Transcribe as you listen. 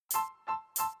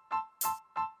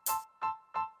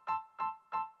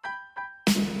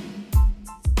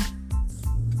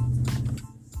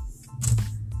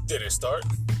Did it start?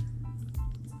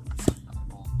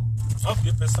 Oh,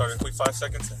 yep, it started. 5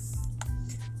 seconds in.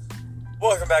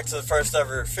 Welcome back to the first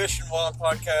ever Fish and Wild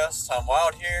podcast. I'm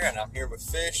Wild here, and I'm here with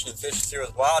Fish, and Fish is here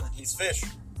with Wild, and he's Fish.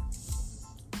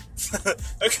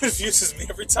 That confuses me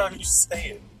every time you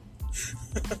say it.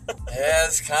 Yeah,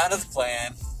 it's kind of the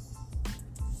plan.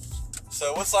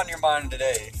 So, what's on your mind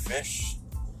today, Fish?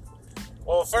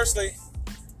 Well, firstly,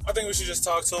 I think we should just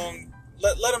talk to him.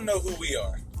 Let him know who we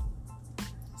are.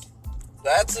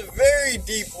 That's a very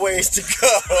deep ways to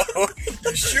go.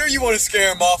 You sure you want to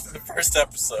scare him off in the first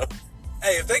episode?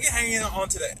 Hey, if they can hang on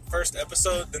to that first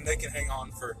episode, then they can hang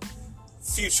on for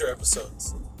future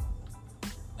episodes.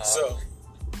 So,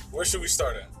 where should we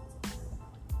start at?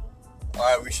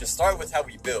 Alright, we should start with how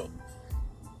we build.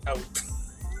 How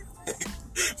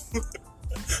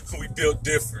we build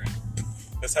different.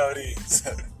 That's how it is.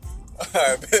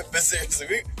 Alright, but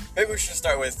seriously, maybe we should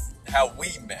start with how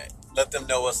we met. Let them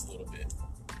know us a little bit.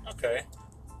 Okay.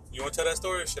 You want to tell that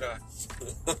story or should I?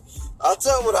 I'll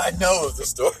tell what I know of the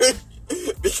story.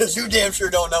 Because you damn sure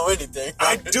don't know anything.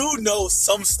 I do know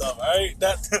some stuff, alright?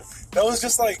 That was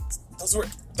just like, those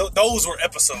were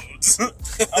episodes.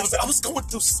 I was going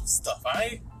through some stuff,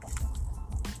 alright?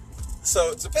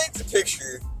 So, to paint the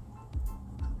picture,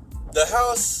 the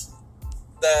house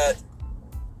that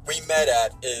we met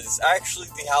at is actually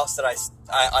the house that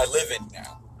I live in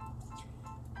now.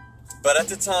 But at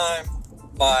the time,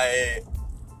 my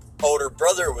older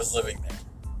brother was living there.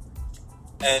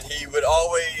 And he would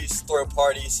always throw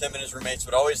parties. Him and his roommates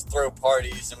would always throw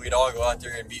parties, and we'd all go out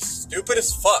there and be stupid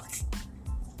as fuck.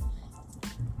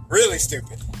 Really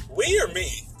stupid. We or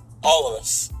me? All of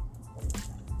us.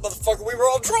 Motherfucker, we were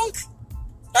all drunk.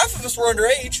 Half of us were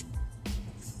underage.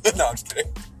 No, I'm just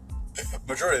kidding.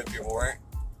 Majority of the people weren't.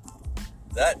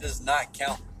 That does not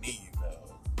count me,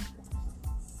 though.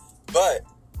 But,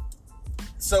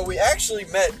 so we actually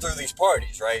met through these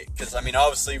parties, right? Because, I mean,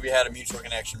 obviously we had a mutual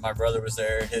connection. My brother was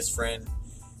there. His friend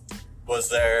was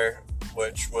there,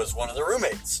 which was one of the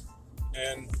roommates.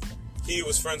 And he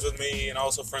was friends with me and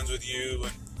also friends with you.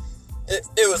 And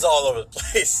it was all over the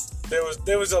place.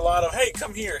 There was a lot of, hey,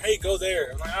 come here. Hey, go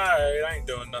there. I'm like, all right, I ain't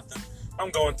doing nothing.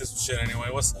 I'm going through some shit anyway.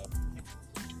 What's up?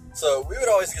 So we would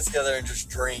always get together and just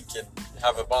drink and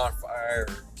have a bonfire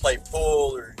or play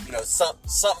pool or, you know,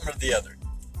 something or the other.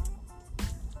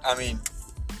 I mean,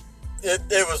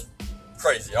 it was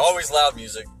crazy. Always loud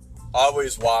music,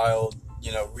 always wild.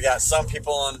 You know, we got some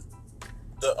people on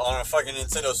a fucking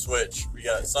Nintendo Switch. We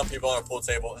got some people on a pool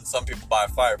table and some people by a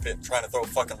fire pit trying to throw a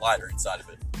fucking lighter inside of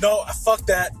it. No, fuck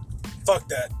that. Fuck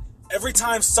that. Every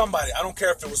time somebody, I don't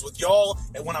care if it was with y'all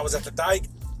and when I was at the dike,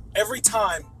 every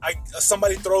time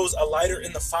somebody throws a lighter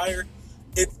in the fire,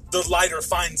 the lighter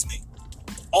finds me.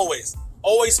 Always.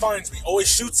 Always finds me. Always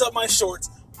shoots up my shorts,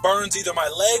 burns either my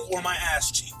leg or my ass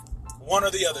cheek. One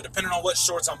or the other, depending on what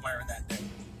shorts I'm wearing that day.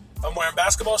 If I'm wearing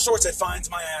basketball shorts, it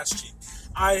finds my ass cheek.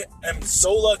 I am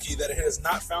so lucky that it has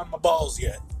not found my balls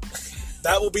yet.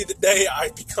 That will be the day I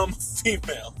become a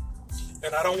female.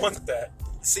 And I don't want that.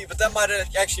 See, but that might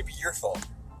actually be your fault.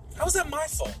 How is that my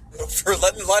fault? For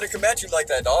letting the lighter come at you like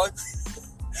that, dog.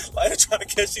 Lighter trying to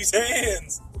catch these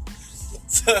hands.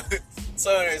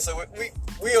 So anyway,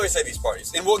 we always have these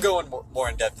parties. And we'll go in more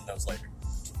in depth in those later.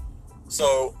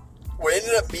 So, we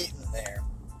ended up meeting there.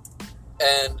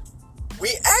 And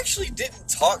we actually didn't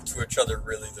talk to each other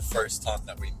really the first time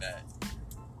that we met.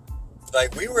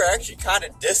 Like, we were actually kind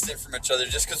of distant from each other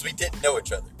just because we didn't know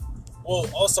each other. Well,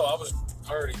 also, I was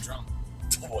already drunk.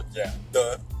 Well, yeah.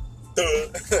 Duh.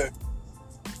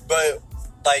 But,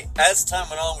 like, as time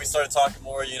went on, we started talking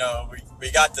more, you know,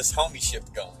 we got this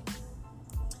homie-ship going.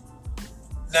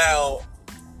 Now,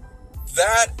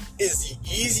 that is the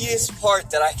easiest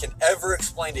part that I can ever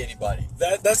explain to anybody.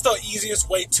 That's the easiest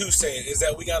way to say it, is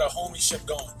that we got a homie-ship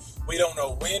going. We don't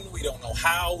know when, we don't know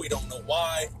how, we don't know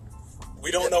why.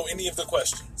 We don't know any of the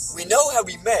questions. We know how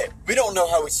we met. We don't know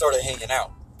how we started hanging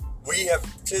out. We have,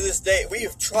 to this day, we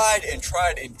have tried and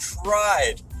tried and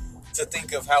tried to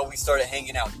think of how we started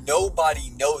hanging out.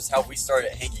 Nobody knows how we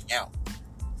started hanging out.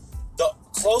 The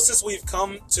closest we've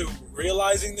come to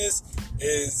realizing this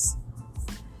is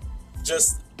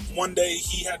just one day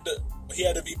he had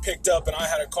to be picked up and I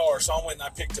had a car, so I went and I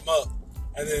picked him up.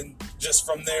 And then just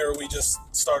from there, we just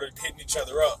started hitting each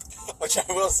other up. Which I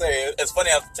will say, it's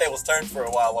funny how the tables turned for a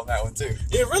while on that one, too.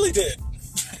 It really did.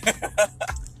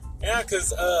 Yeah,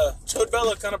 because Chode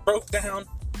Bella kind of broke down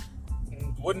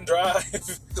and wouldn't drive.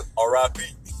 R.I.P.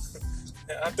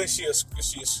 Yeah, I think she a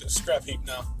scrap heap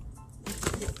now.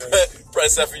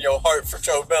 Press F in your heart for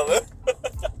Chode Bella.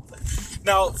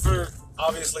 Now,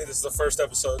 obviously, this is the first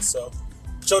episode, so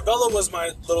So Bella was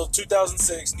my little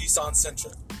 2006 Nissan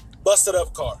Sentra. Busted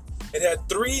up car. It had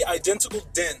 3 identical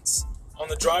dents on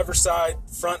the driver's side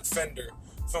front fender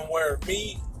from where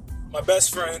me, my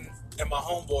best friend, and my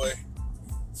homeboy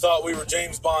thought we were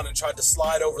James Bond and tried to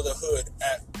slide over the hood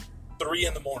at 3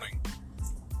 in the morning.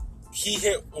 He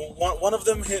hit, one of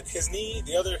them hit his knee,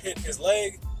 the other hit his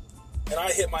leg, and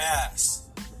I hit my ass.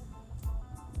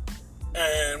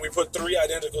 And we put 3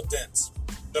 identical dents.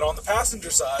 Then on the passenger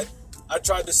side, I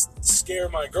tried to scare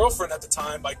my girlfriend at the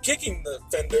time by kicking the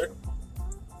fender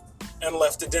and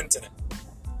left a dent in it.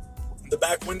 The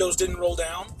back windows didn't roll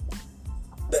down.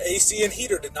 The AC and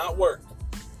heater did not work.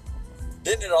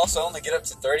 Didn't it also only get up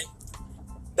to 30?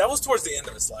 That was towards the end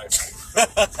of its life.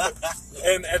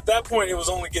 And at that point, it was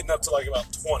only getting up to like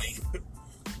about 20.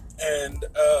 And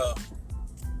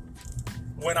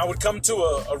when I would come to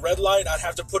a red light, I'd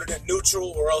have to put it in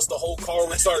neutral or else the whole car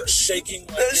would start shaking.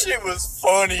 Like That shit was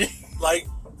funny. Like,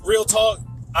 real talk,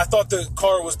 I thought the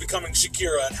car was becoming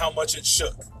Shakira and how much it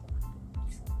shook.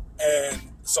 And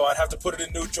so I'd have to put it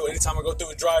in neutral. Anytime I go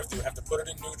through a drive-thru, I have to put it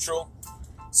in neutral.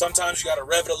 Sometimes you got to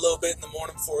rev it a little bit in the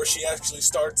morning before she actually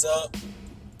starts up.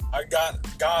 God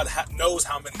knows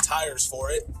how many tires for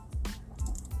it.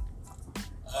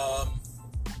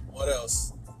 What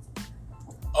else?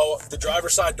 Oh, the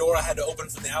driver's side door I had to open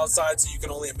from the outside, so you can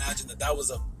only imagine that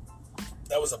was a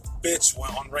bitch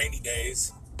on rainy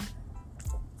days.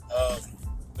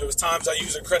 There was times I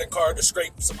used a credit card to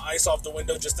scrape some ice off the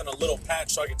window just in a little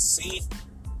patch so I could see.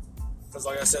 Because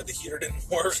like I said, the heater didn't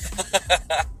work.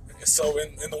 So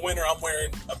in the winter, I'm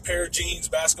wearing a pair of jeans,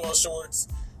 basketball shorts,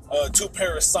 2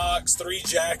 pair of socks, 3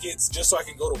 jackets, just so I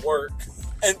can go to work.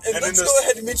 And let's go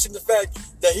ahead and mention the fact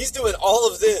that he's doing all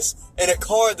of this in a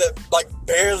car that like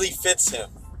barely fits him.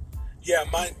 Yeah,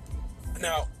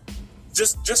 now,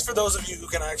 just for those of you who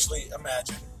can actually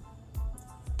imagine,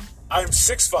 I'm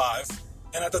 6'5",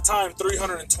 and at the time,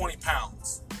 320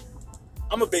 pounds.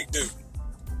 I'm a big dude.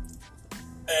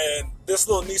 And this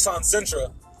little Nissan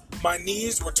Sentra, my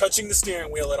knees were touching the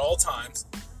steering wheel at all times.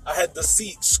 I had the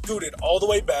seat scooted all the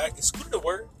way back. Is scooted a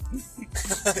word?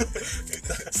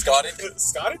 Scotted?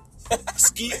 Scotted?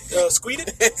 Squeeded?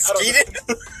 Skeeted?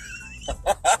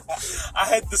 I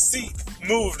had the seat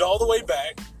moved all the way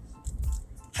back.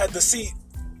 Had the seat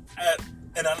at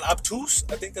an obtuse,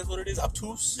 I think that's what it is,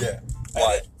 obtuse? Yeah.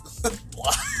 Why?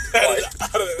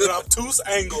 At an obtuse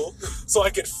angle so I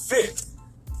could fit.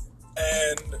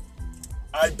 And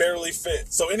I barely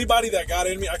fit. So anybody that got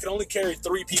in me, I could only carry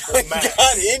 3 people max.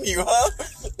 Got in you, huh?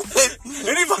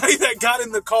 Anybody that got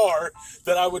in the car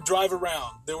that I would drive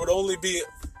around, there would only be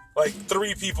like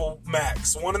 3 people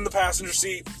max. 1 in the passenger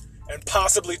seat and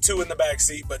possibly 2 in the back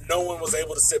seat, but no one was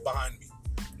able to sit behind me.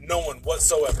 No one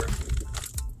whatsoever.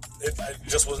 It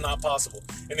just was not possible.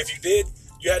 And if you did,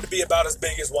 you had to be about as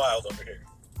big as Wild over here.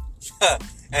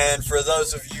 And for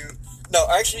those of you... No,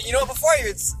 actually, you know what? Before I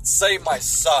even say my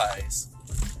size,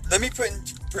 let me put in...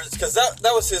 Because that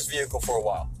was his vehicle for a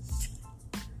while.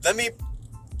 Let me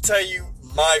tell you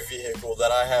my vehicle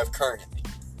that I have currently.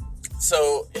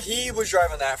 So, he was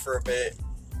driving that for a bit,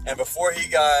 and before he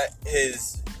got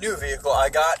his new vehicle,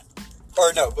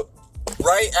 but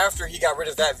right after he got rid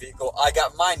of that vehicle, I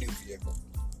got my new vehicle.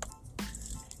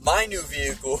 My new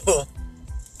vehicle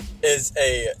is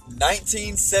a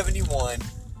 1971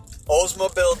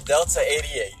 Oldsmobile Delta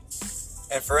 88.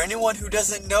 And for anyone who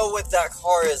doesn't know what that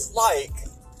car is like,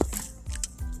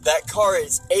 that car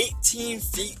is 18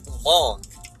 feet long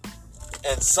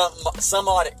and some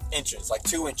odd inches, like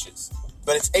 2 inches.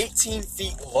 But it's 18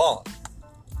 feet long.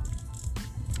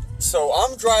 So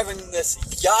I'm driving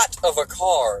this yacht of a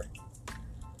car,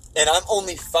 and I'm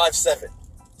only 5'7".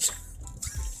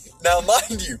 Now,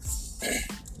 mind you,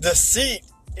 the seat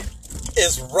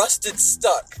is rusted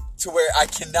stuck to where I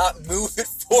cannot move it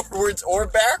forwards or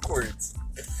backwards.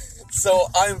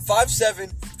 So I'm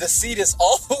 5'7", the seat is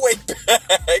all the way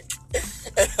back,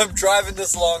 and I'm driving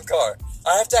this long car.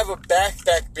 I have to have a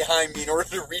backpack behind me in order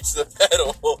to reach the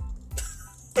pedal.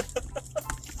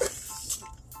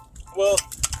 Well,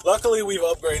 luckily we've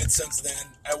upgraded since then.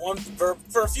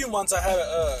 For a few months, I had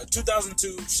a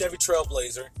 2002 Chevy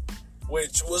Trailblazer,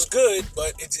 which was good,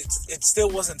 but it still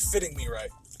wasn't fitting me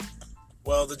right.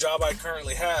 Well, the job I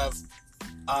currently have,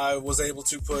 I was able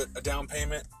to put a down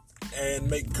payment and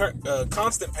make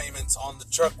constant payments on the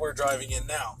truck we're driving in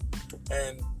now.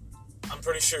 And I'm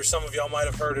pretty sure some of y'all might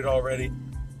have heard it already.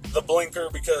 The blinker,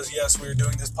 because yes, we're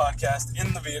doing this podcast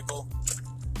in the vehicle,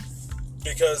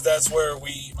 because that's where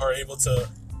we are able to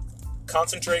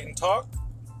concentrate and talk.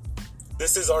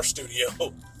 This is our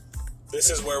studio. This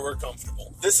is where we're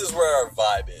comfortable. This is where our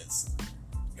vibe is.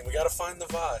 And we gotta find the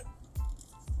vibe.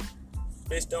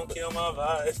 Bitch, don't kill my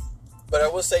vibe. But I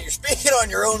will say you're speaking on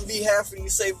your own behalf when you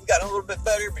say we've gotten a little bit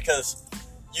better because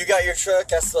you got your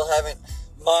truck. I still haven't.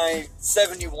 My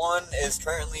 71 is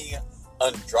currently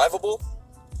undrivable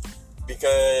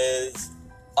because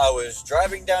I was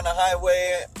driving down a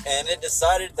highway and it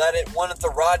decided that it wanted the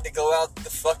rod to go out the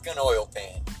fucking oil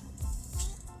pan.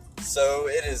 So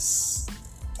it is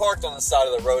parked on the side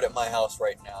of the road at my house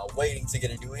right now, waiting to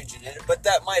get a new engine in it. But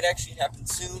that might actually happen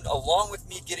soon, along with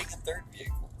me getting a third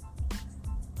vehicle.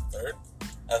 Third?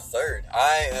 A third.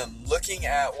 I am looking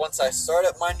at, once I start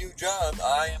up my new job,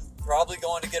 I am probably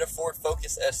going to get a Ford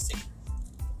Focus ST.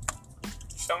 You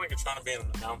sound like you're trying to be an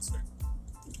announcer.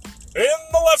 In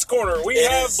the left corner, we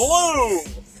have Blue.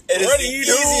 It is the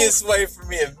easiest way for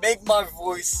me to make my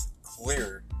voice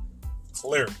clear.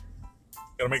 Clear.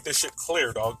 Gotta make this shit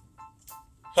clear, dog.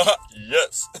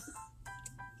 Yes.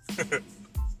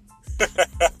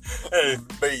 Hey,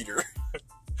 Bader.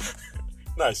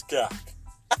 nice cock.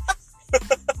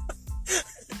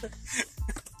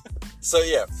 So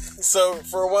yeah. So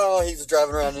for a while he was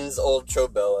driving around in his old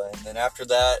Chobella, and then after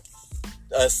that,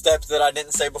 a step that I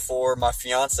didn't say before, my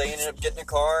fiance ended up getting a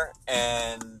car,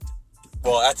 and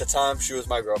well, at the time she was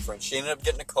my girlfriend. She ended up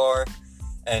getting a car,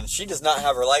 and she does not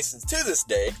have her license to this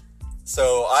day.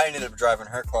 So I ended up driving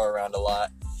her car around a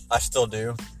lot. I still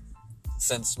do,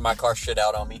 since my car shit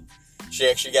out on me. She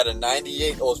actually got a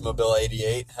 98 Oldsmobile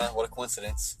 88. Huh, what a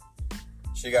coincidence.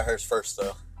 She got hers first,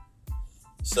 though.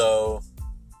 So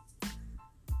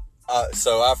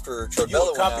after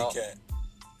Trobella went out... copycat.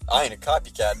 I ain't a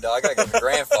copycat, dog. I got a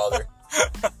grandfather.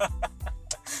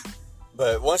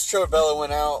 But once Trobella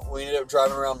went out, we ended up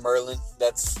driving around Merlin.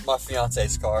 That's my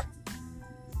fiance's car.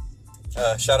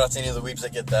 Shout out to any of the weeps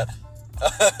that get that.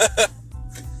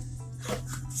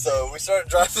 So we started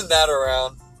driving that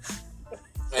around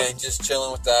and just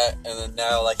chilling with that. And then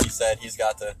now, like he said, he's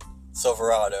got the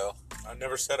Silverado. I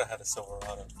never said I had a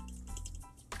Silverado.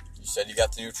 You said you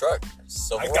got the new truck.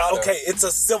 Silverado. It's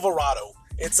a Silverado.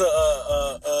 It's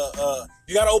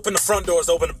you gotta open the front doors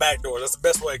to open the back doors. That's the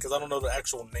best way because I don't know the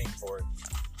actual name for it.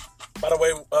 By the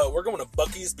way, we're going to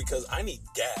Buc-ee's because I need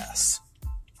gas.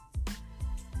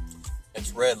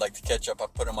 It's red like the ketchup I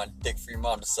put on my dick for your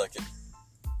mom to suck it.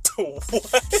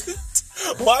 What?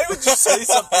 Why would you say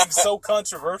something so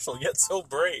controversial yet so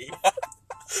brave?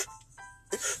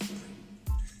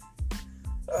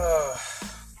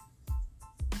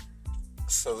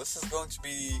 So this is going to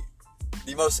be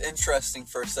the most interesting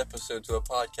first episode to a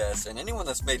podcast, and anyone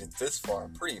that's made it this far,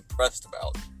 I'm pretty impressed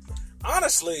about.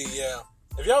 Honestly, yeah.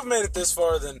 If y'all have made it this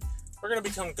far, then we're going to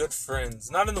become good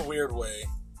friends. Not in the weird way.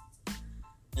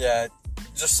 Yeah,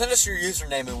 just send us your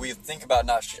username and we think about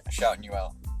not shouting you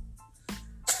out.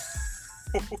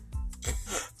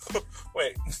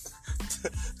 Wait.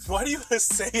 Why do you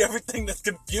say everything that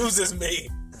confuses me?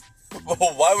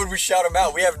 Well, why would we shout them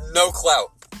out? We have no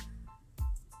clout.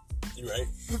 You right.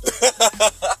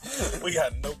 We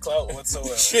got no clout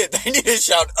whatsoever. Shit, they need to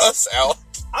shout us out.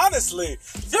 Honestly,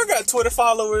 if y'all got Twitter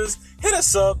followers, hit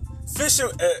us up.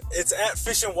 It's at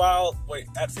Fish and Wild. Wait,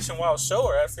 at Fish and Wild Show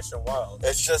or at Fish and Wild?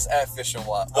 It's just at Fish and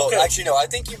Wild. Well, okay. Actually, no. I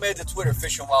think you made the Twitter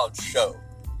Fish and Wild Show.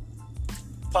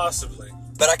 Possibly.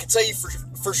 But I can tell you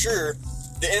for sure,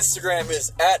 the Instagram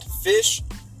is at fish_N_wild.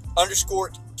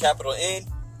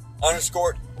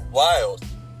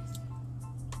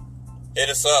 Hit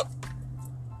us up.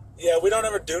 Yeah, we don't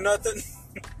ever do nothing.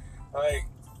 Like,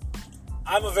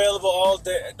 I'm available all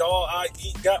day. I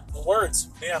got words.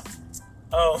 Yeah.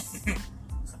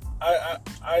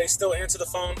 I still answer the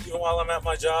phone even while I'm at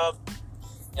my job.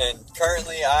 And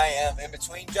currently I am in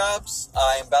between jobs.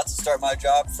 I am about to start my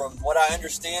job. From what I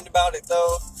understand about it,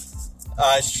 though,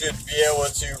 I should be able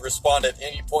to respond at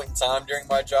any point in time during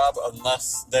my job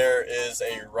unless there is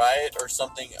a riot or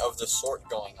something of the sort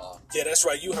going on. Yeah, that's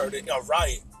right. You heard it. A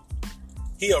riot.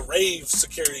 He a rave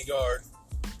security guard.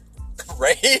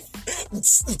 Rave?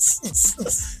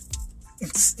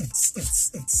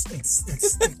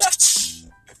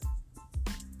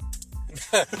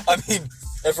 I mean,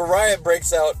 if a riot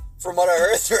breaks out, from what I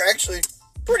heard, they're actually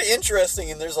pretty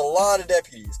interesting, and there's a lot of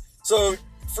deputies. So,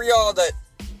 for y'all to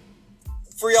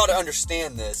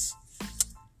understand this,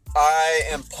 I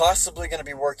am possibly going to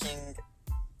be working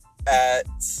at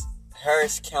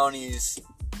Harris County's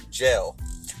jail.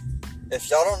 If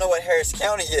y'all don't know what Harris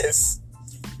County is,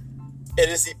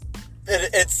 it's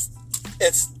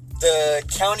the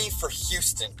county for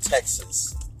Houston,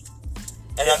 Texas.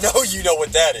 And I know you know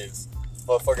what that is.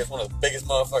 Motherfucker's one of the biggest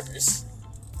motherfuckers.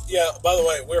 Yeah, by the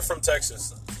way, we're from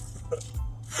Texas.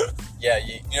 Yeah,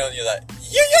 you know that.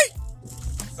 Yee!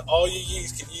 All you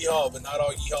yees can yee-haw, but not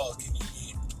all yee-haws can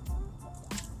yee.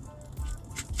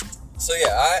 So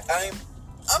yeah,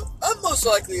 I'm most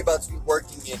likely about to be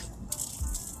working in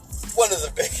one of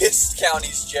the biggest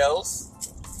county's jails.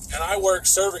 And I work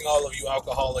serving all of you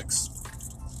alcoholics.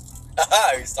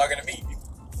 Haha, he's talking to me.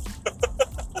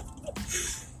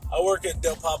 I work at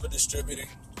Del Papa Distributing.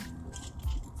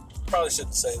 Probably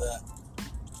shouldn't say that.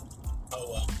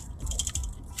 Oh well.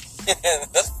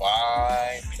 That's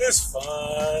fine. It's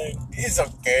fine. It's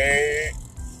okay.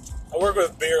 I work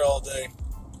with beer all day.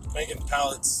 Making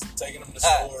pallets, taking them to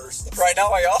stores. Right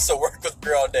now I also work with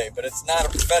beer all day, but it's not a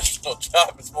professional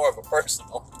job, it's more of a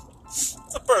personal. It's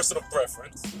a personal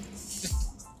preference.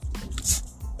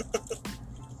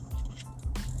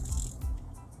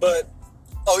 But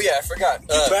oh yeah, I forgot. You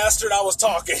bastard, I was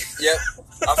talking. Yep.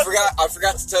 I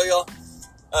forgot to tell y'all.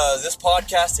 This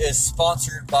podcast is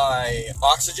sponsored by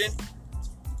Oxygen.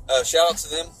 Shout out to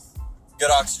them.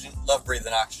 Good oxygen. Love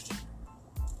breathing oxygen.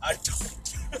 I don't.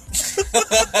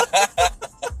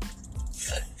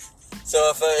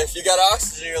 So if you got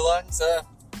oxygen in your lungs,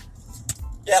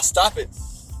 yeah, stop it.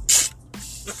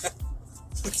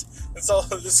 It's all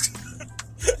this.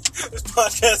 This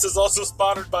podcast is also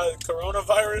sponsored by the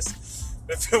coronavirus.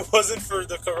 If it wasn't for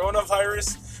the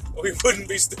coronavirus, we wouldn't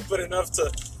be stupid enough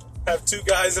to have two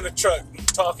guys in a truck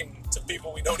talking to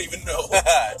people we don't even know.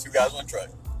 2 guys, 1 truck.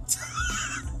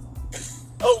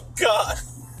 Oh God,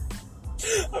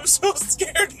 I'm so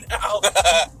scared now.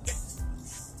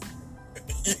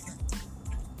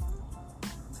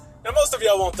 Now most of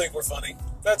y'all won't think we're funny.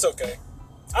 That's okay.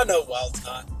 I know Wild's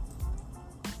not.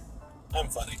 I'm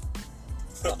funny.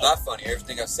 I'm not funny.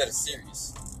 Everything I've said is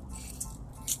serious.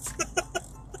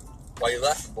 Why you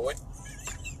laughing, boy?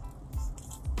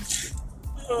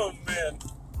 Oh man,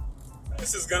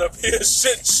 this is gonna be a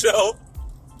shit show.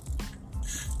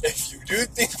 If you do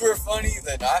think we're funny,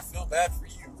 then I feel bad for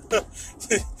you.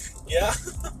 Yeah.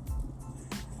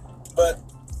 But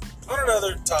on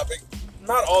another topic,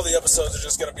 not all the episodes are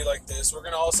just gonna be like this. We're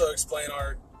gonna also explain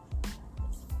our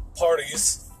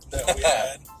parties that we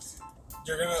had.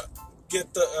 You're gonna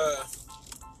get the.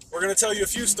 We're gonna tell you a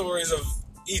few stories of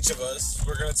each of us.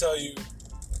 We're gonna tell you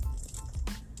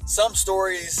some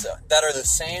stories that are the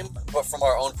same, but from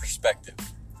our own perspective.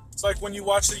 It's like when you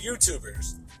watch the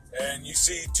YouTubers, and you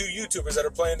see 2 YouTubers that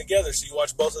are playing together, so you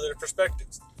watch both of their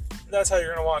perspectives. And that's how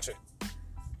you're gonna watch it.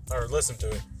 Or listen to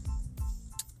it.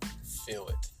 Feel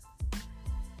it.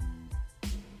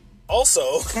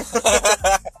 Also,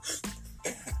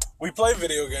 we play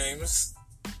video games.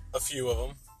 A few of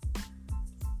them.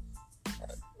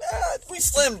 We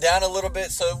slimmed down a little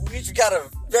bit, so we've got a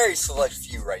very select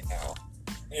few right now.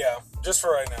 Yeah, just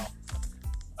for right now.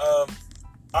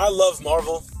 I love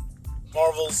Marvel.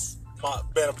 Marvel's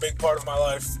been a big part of my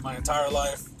life, my entire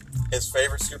life. His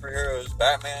favorite superhero is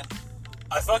Batman.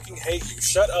 I fucking hate you.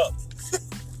 Shut up.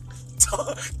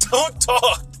 Don't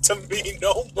talk to me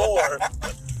no more.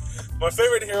 My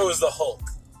favorite hero is the Hulk.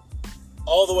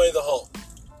 All the way the Hulk.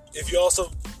 If you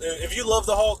love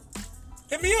the Hulk,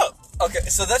 hit me up. Okay,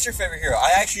 so that's your favorite hero.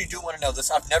 I actually do want to know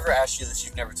this. I've never asked you this.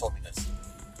 You've never told me this.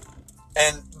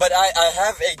 But I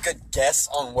have a good guess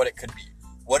on what it could be.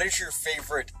 What is your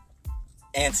favorite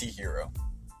anti-hero?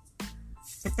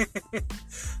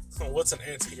 What's an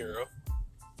anti-hero?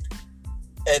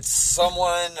 It's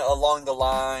someone along the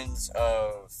lines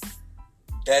of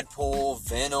Deadpool,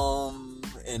 Venom,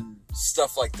 and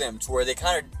stuff like them, to where they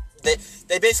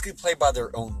they basically play by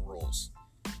their own rules.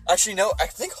 Actually, no, I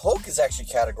think Hulk is actually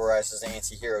categorized as an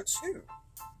anti-hero too.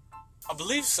 I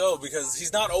believe so, because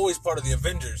he's not always part of the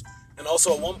Avengers. And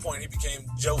also at one point he became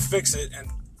Joe Fixit and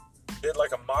did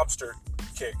like a mobster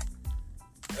kick.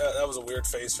 That was a weird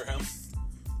phase for him.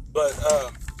 But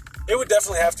it would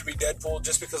definitely have to be Deadpool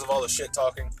just because of all the shit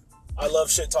talking. I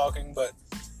love shit talking, but...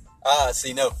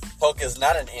 See, no, Hulk is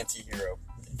not an anti-hero.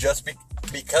 Just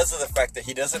because of the fact that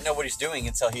he doesn't know what he's doing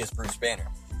until he is Bruce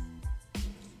Banner.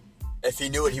 If he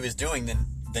knew what he was doing,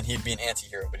 then he'd be an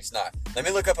anti-hero, but he's not. Let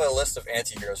me look up a list of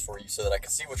anti-heroes for you so that I can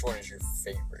see which one is your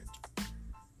favorite.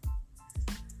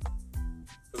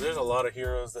 There's a lot of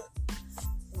heroes that...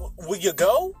 Will you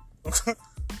go?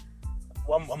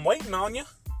 Well, I'm waiting on you.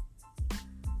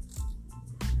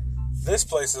 This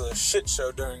place is a shit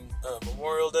show during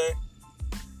Memorial Day.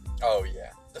 Oh,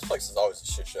 yeah. This place is always a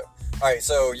shit show. Alright,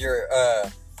 so your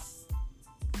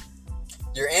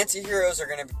anti-heroes are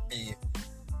going to be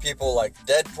people like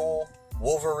Deadpool,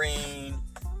 Wolverine,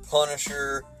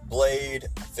 Punisher, Blade,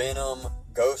 Venom,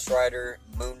 Ghost Rider,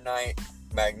 Moon Knight,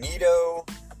 Magneto,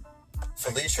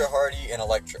 Felicia Hardy, and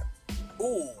Elektra.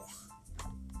 Ooh.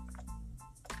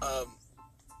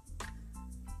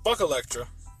 Fuck Elektra.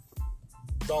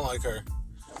 Don't like her.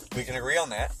 We can agree on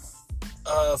that.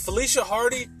 Felicia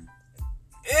Hardy,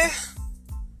 I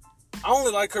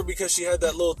only like her because she had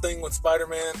that little thing with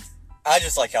Spider-Man. I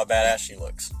just like how badass she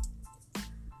looks.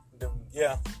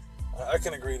 Yeah, I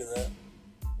can agree to that.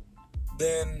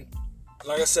 Then,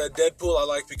 like I said, Deadpool I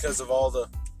like because of all the...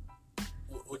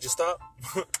 Would you stop?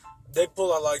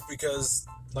 Deadpool I like because,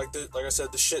 like I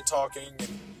said, the shit talking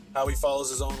and how he follows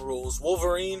his own rules.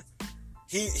 Wolverine,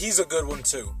 he's a good one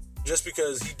too. Just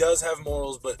because he does have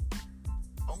morals, but...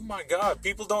 Oh my god,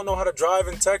 people don't know how to drive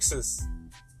in Texas.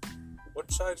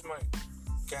 What side's my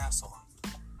gas on?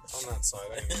 On that side.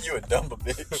 Anyway. You a dumb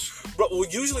bitch. Bro, well,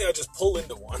 usually I just pull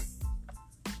into one.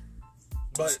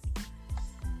 But...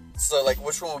 So, like,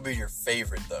 which one would be your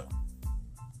favorite, though?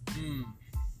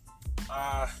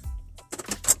 I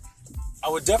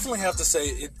would definitely have to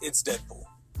say it's Deadpool.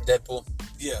 Deadpool?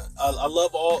 Yeah, I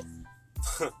love all...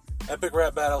 Epic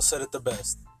Rap Battle said it the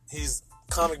best. He's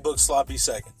comic book sloppy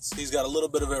seconds. He's got a little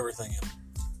bit of everything in him.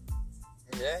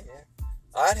 Yeah.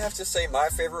 I'd have to say my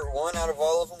favorite one out of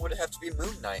all of them would have to be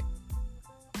Moon Knight.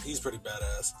 He's pretty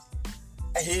badass.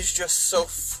 He's just so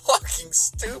fucking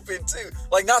stupid, too.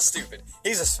 Like, not stupid.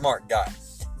 He's a smart guy.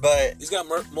 But... He's got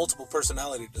multiple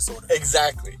personality disorder.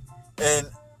 Exactly. And,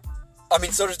 I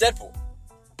mean, so does Deadpool.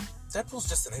 Deadpool's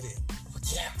just an idiot.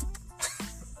 Yeah.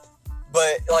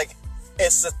 But, like,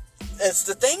 it's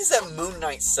the things that Moon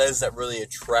Knight says that really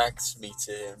attracts me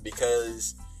to him.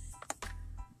 Because,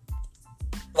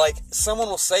 like, someone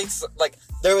will say... Like,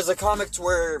 there was a comic to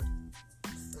where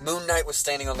Moon Knight was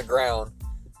standing on the ground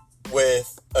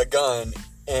with a gun,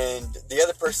 and the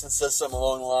other person says something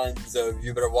along the lines of,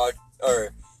 you better watch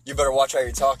how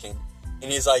you're talking. And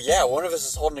he's like, yeah, one of us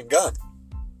is holding a gun.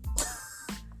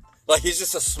 Like, he's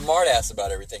just a smart ass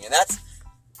about everything. And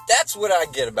that's what I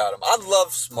get about him. I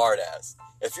love smart ass.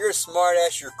 If you're a smart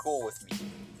ass, you're cool with me.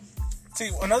 See,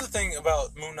 another thing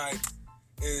about Moon Knight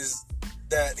is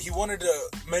that he wanted to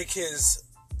make his,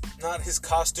 not his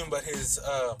costume, but his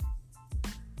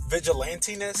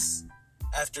vigilantiness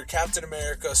after Captain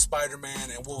America,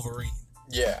 Spider-Man, and Wolverine.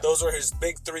 Yeah. Those are his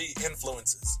big three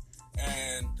influences.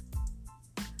 And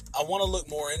I want to look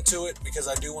more into it because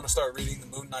I do want to start reading the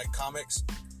Moon Knight comics.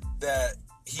 That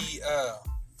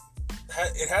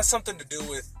it has something to do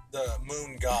with the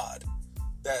moon god.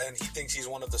 And he thinks he's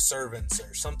one of the servants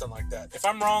or something like that. If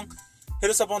I'm wrong, hit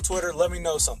us up on Twitter. Let me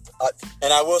know something.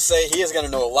 And I will say he is going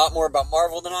to know a lot more about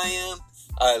Marvel than I am.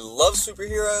 I love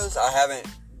superheroes. I haven't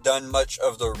done much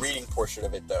of the reading portion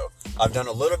of it, though. I've done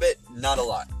a little bit, not a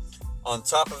lot. On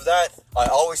top of that, I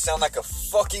always sound like a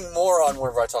fucking moron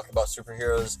whenever I talk about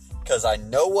superheroes, because I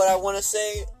know what I want to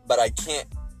say, but I can't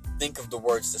think of the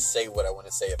words to say what I want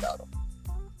to say about them.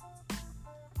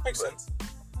 Makes sense.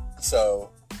 So,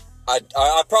 I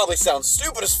probably sound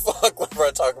stupid as fuck whenever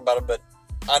I talk about them, but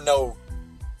I know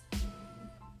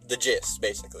the gist,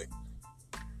 basically.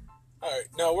 Alright,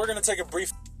 now we're going to take a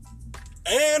brief...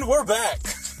 And we're back!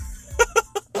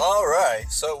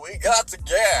 Alright, so we got the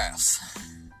gas.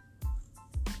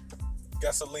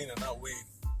 Gasolina, not weed.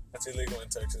 That's illegal in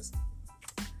Texas.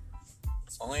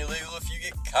 It's only illegal if you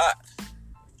get caught.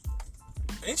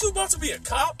 Ain't you about to be a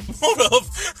cop? Hold up.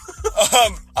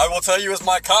 I will tell you as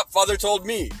my cop father told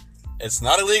me. It's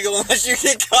not illegal unless you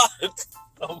get caught.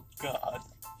 Oh, God.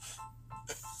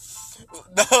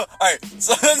 No, alright,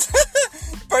 so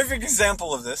perfect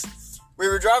example of this. We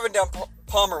were driving down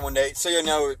Palmer one day, so you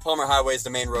know Palmer Highway is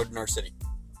the main road in our city.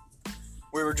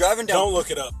 We were driving down... Don't look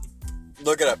it up.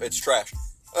 Look it up, it's trash.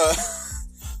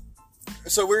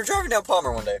 So we were driving down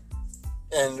Palmer one day,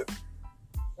 and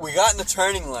we got in the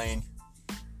turning lane,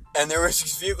 and there were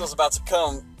these vehicles about to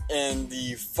come in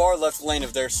the far left lane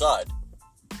of their side.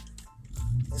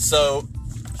 So,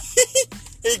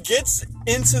 he gets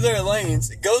into their lanes,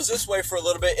 goes this way for a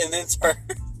little bit, and then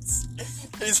turns.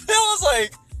 I was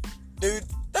like, dude,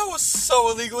 that was so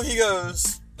illegal. He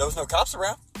goes, there was no cops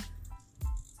around.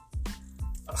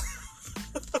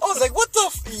 I was like, what the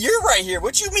you're right here.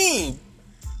 What you mean?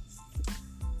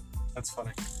 That's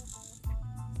funny.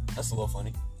 That's a little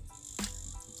funny.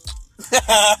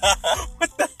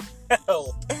 What the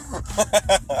hell?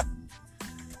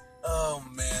 Oh,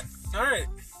 man. Alright.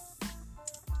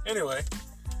 Anyway.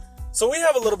 So we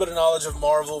have a little bit of knowledge of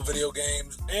Marvel video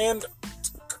games, and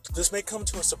this may come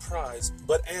to a surprise,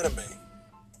 but anime.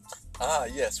 Ah,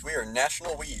 yes. We are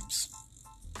national weebs.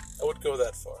 I would go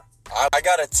that far. I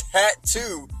got a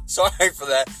tattoo. Sorry for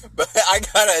that. But I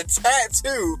got a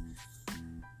tattoo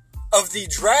of the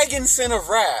Dragon Sin of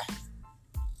Wrath.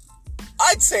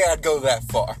 I'd say I'd go that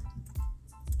far.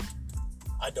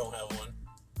 I don't have one.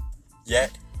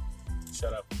 Yet.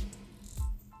 Shut up.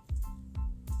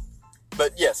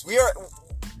 But yes, we are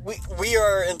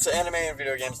into anime and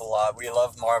video games a lot. We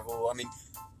love Marvel. I mean,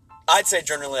 I'd say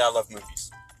generally I love movies.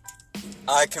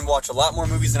 I can watch a lot more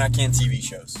movies than I can TV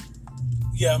shows.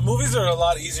 Yeah, movies are a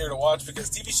lot easier to watch because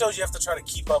TV shows you have to try to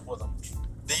keep up with them.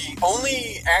 The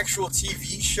only actual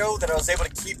TV show that I was able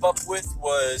to keep up with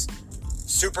was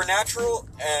Supernatural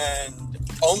and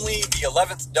only the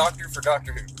 11th Doctor for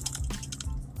Doctor Who.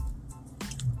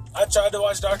 I tried to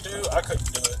watch Doctor Who. I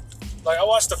couldn't do it. Like, I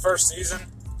watched the first season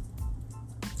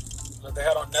that they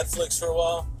had on Netflix for a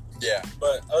while. Yeah.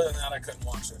 But other than that, I couldn't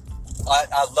watch it.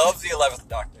 I love the 11th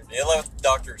Doctor. The 11th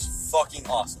Doctor is fucking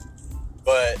awesome.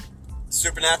 But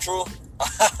Supernatural,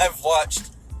 I've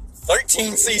watched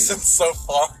 13 seasons so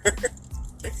far.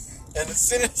 And as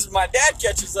soon as my dad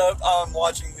catches up, I'm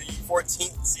watching the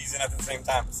 14th season at the same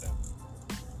time as him.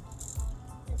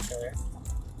 Okay.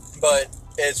 But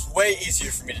it's way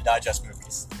easier for me to digest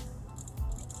movies.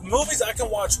 Movies I can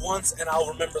watch once and I'll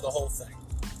remember the whole thing.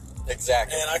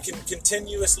 Exactly. And I can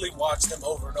continuously watch them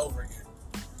over and over again.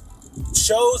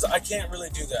 Shows, I can't really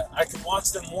do that. I can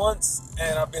watch them once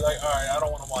and I'll be like, alright, I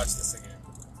don't want to watch this again.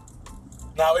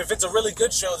 Now, if it's a really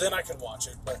good show, then I can watch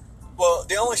it. But well,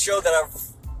 the only show that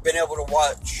I've been able to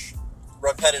watch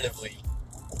repetitively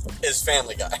is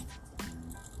Family Guy.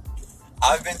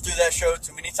 I've been through that show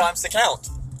too many times to count.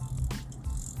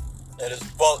 It is,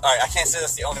 well, alright, I can't say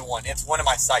that's the only one. It's one of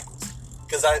my cycles.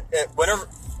 Because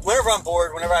whenever I'm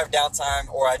bored, whenever I have downtime,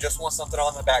 or I just want something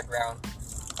on in the background,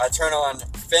 I turn on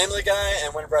Family Guy,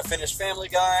 and whenever I finish Family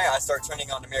Guy, I start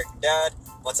turning on American Dad.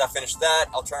 Once I finish that,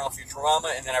 I'll turn on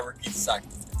Futurama, and then I repeat the cycle.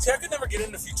 see, I could never get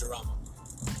into Futurama.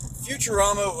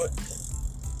 Futurama,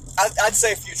 I'd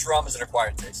say Futurama is an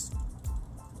acquired taste.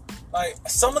 Like,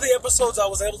 some of the episodes I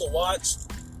was able to watch,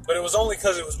 but it was only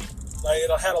because it was, like,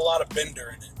 it had a lot of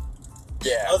Bender in it.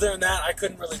 Yeah. Other than that, I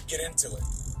couldn't really get into it.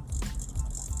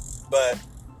 But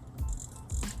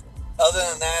other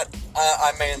than that,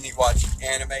 I mainly watch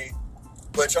anime,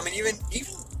 which, I mean, even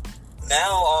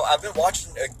now, I've been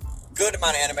watching a good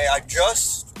amount of anime. I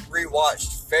just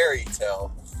rewatched Fairy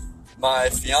Tail. My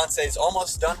fiance's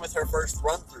almost done with her first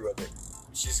run-through of it.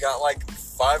 She's got like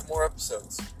 5 more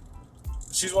episodes.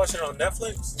 She's watching it on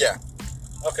Netflix? Yeah.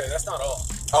 Okay, that's not all.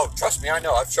 Oh, trust me, I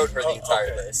know. I've showed her the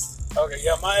entire okay. list. Okay,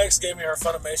 yeah, my ex gave me her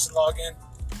Funimation login,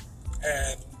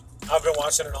 and I've been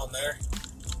watching it on there.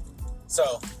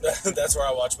 So, that's where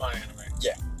I watch my anime.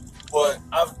 Yeah. But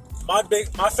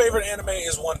my favorite anime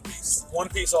is One Piece. One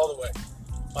Piece all the way.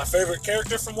 My favorite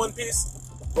character from One Piece,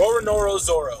 Roronoa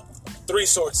Zoro.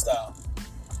 3-sword style.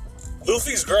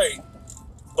 Luffy's great,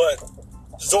 but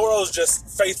Zoro's just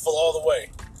faithful all the way.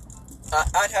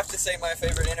 I'd have to say my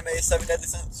favorite anime is Seven Deadly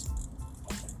Sins.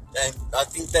 And I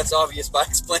think that's obvious by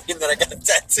explaining that I got a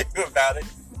tattoo about it.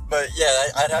 But yeah,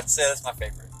 I'd have to say that's my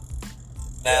favorite.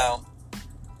 Now,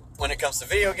 when it comes to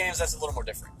video games, that's a little more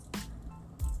different.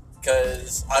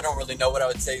 Because I don't really know what I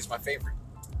would say is my favorite.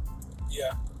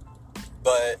 Yeah.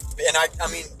 But, and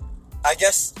I mean, I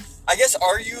guess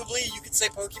arguably you could say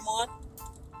Pokemon.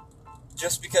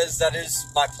 Just because that is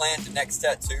my plan to next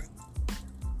tattoo.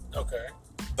 Okay.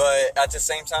 But at the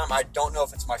same time, I don't know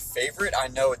if it's my favorite. I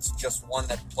know it's just one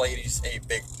that plays a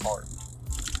big part.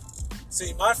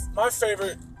 See, my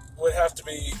favorite would have to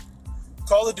be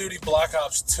Call of Duty Black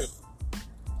Ops 2.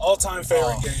 All-time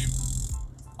favorite game.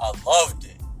 I loved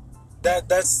it.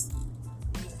 That's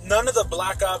none of the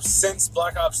Black Ops since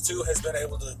Black Ops 2 has been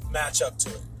able to match up to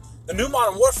it. The new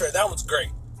Modern Warfare, that one's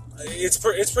great. It's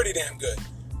pretty damn good.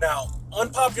 Now,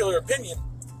 unpopular opinion,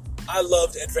 I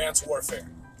loved Advanced Warfare.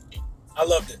 I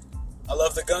loved it. I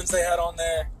loved the guns they had on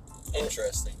there.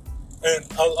 Interesting. And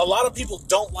a lot of people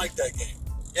don't like that game.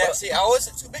 Yeah, but, see, I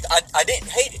wasn't too big. I didn't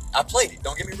hate it. I played it,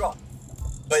 don't get me wrong.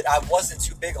 But I wasn't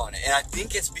too big on it. And I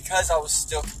think it's because I was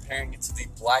still comparing it to the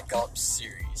Black Ops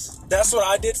series. That's what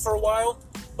I did for a while.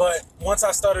 But once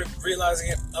I started realizing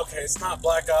it, okay, it's not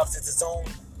Black Ops, it's its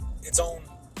own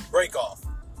break-off.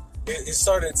 It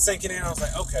started sinking in. I was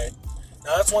like, okay.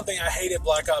 Now, that's one thing I hated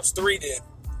Black Ops 3 did,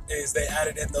 is they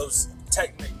added in those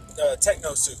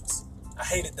techno suits. I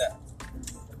hated that.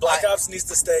 Black Ops needs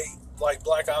to stay like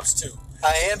Black Ops 2.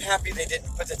 I am happy they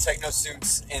didn't put the techno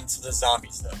suits into the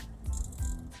zombies, though.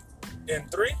 In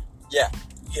 3? Yeah.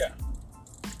 Yeah.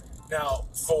 Now,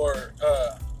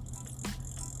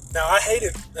 now I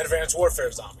hated Advanced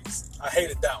Warfare zombies. I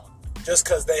hated that one. Just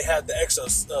because they had the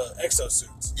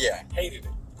exosuits. Yeah. Hated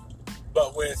it.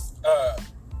 But with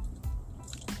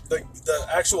the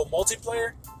actual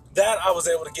multiplayer, that I was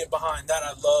able to get behind. That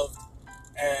I loved.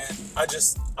 And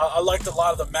I liked a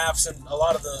lot of the maps and a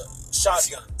lot of the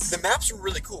shotguns. The maps were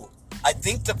really cool. I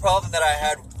think the problem that I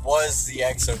had was the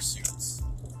exosuits.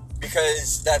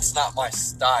 Because that's not my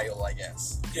style, I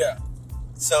guess. Yeah.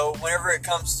 So whenever it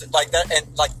comes to like that, and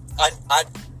like I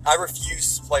I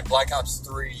refuse to play Black Ops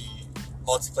 3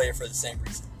 multiplayer for the same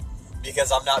reason.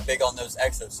 Because I'm not big on those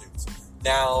exosuits.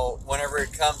 Now, whenever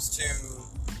it comes to,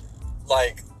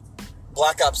 like,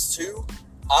 Black Ops 2,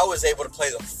 I was able to play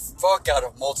the fuck out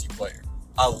of multiplayer.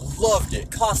 I loved it,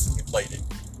 constantly played it.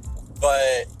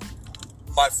 But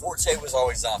my forte was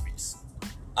always zombies.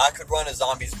 I could run a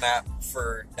zombies map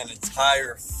for an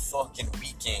entire fucking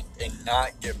weekend and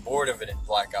not get bored of it in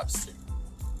Black Ops 2.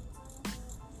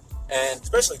 And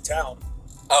especially Town.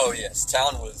 Oh yes,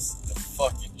 Town was the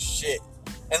fucking shit.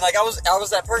 And like I was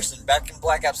that person back in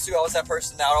Black Ops 2. I was that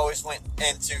person that always went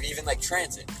into even like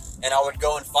transit, and I would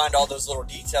go and find all those little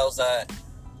details that,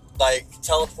 like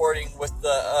teleporting with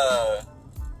the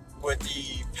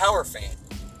power fan.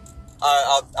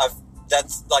 I've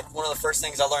that's like one of the first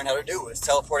things I learned how to do was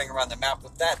teleporting around the map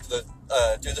with that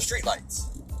through the street lights.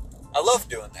 I love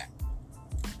doing that.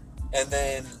 And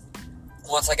then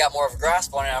once I got more of a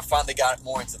grasp on it, I finally got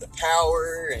more into the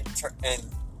power and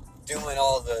doing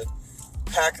all the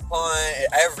pack-a-pun,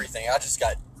 everything. I just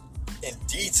got in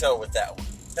detail with that one.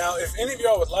 Now, if any of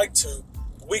y'all would like to,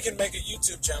 we can make a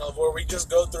YouTube channel where we just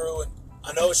go through, and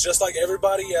I know it's just like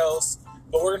everybody else,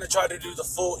 but we're going to try to do the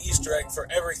full Easter egg for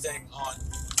everything on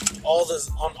all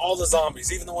the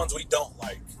zombies, even the ones we don't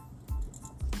like.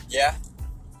 Yeah,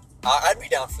 I'd be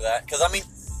down for that, because I mean,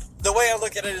 the way I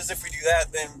look at it is if we do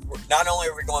that, then not only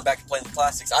are we going back to playing the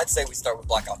classics, I'd say we start with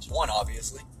Black Ops 1,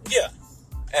 obviously. Yeah.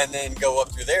 And then go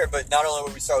up through there, but not only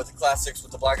would we start with the classics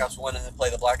with the Black Ops 1 and then play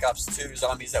the Black Ops 2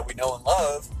 zombies that we know and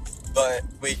love, but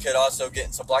we could also get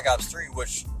into Black Ops 3,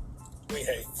 which we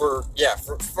hate. For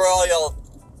all y'all,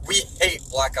 we hate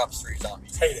Black Ops 3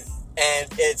 zombies. Hate it.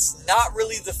 And it's not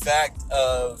really the fact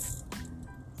of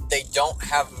they don't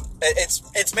have...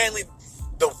 It's mainly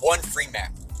the one free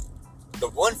map. The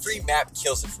one free map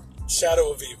kills it for me.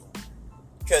 Shadow of Evil.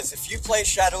 Because if you play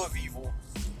Shadow of Evil,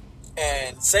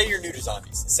 and say you're new to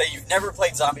zombies, say you've never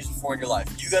played zombies before in your life,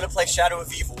 you gotta play Shadow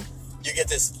of Evil, you get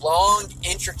this long,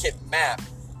 intricate map,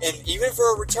 and even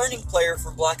for a returning player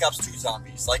from Black Ops 2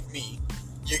 zombies, like me,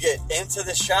 you get into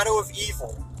the Shadow of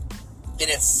Evil, and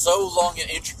it's so long and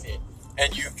intricate,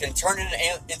 and you can turn it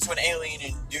into an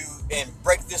alien and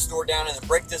break this door down, and then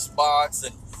break this box,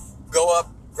 and go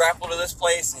up, grapple to this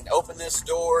place, and open this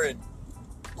door, and,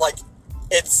 like,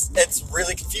 it's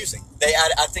really confusing.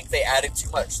 I think they added too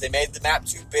much. They made the map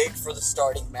too big for the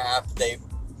starting map. They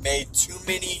made too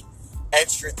many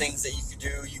extra things that you could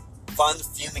do. You find the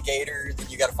fumigator, then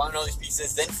you got to find all these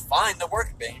pieces, then find the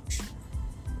workbench.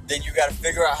 Then you got to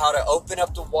figure out how to open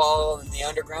up the wall and the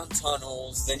underground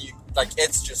tunnels. Then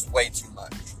it's just way too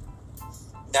much.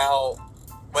 Now,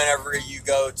 whenever you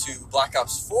go to Black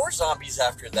Ops 4 zombies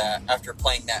after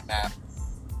playing that map,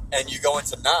 and you go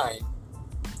into 9,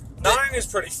 9 is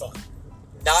pretty fun.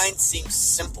 9 seems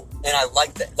simple, and I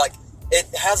like that. Like, it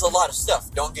has a lot of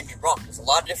stuff, don't get me wrong. There's a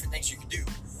lot of different things you can do.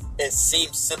 It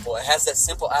seems simple. It has that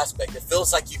simple aspect. It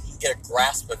feels like you can get a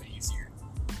grasp of it easier.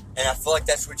 And I feel like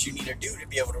that's what you need to do to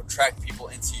be able to attract people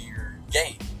into your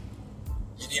game.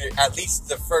 You need to, at least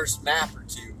the first map or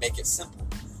two, make it simple.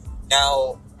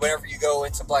 Now, whenever you go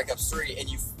into Black Ops 3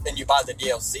 and you buy the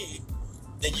DLC,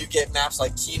 then you get maps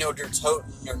like Kino der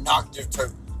Toten or Nacht der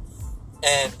Toten.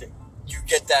 And you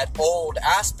get that old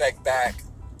aspect back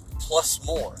plus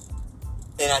more.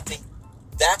 And I think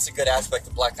that's a good aspect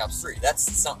of Black Ops 3.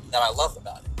 That's something that I love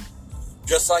about it.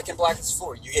 Just like in Black Ops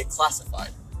 4, you get classified.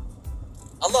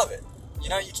 I love it. You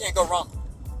know, you can't go wrong with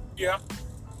it. Yeah.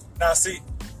 Now, see,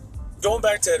 going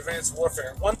back to Advanced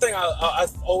Warfare, one thing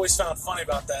I've always found funny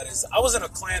about that is I was in a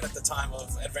clan at the time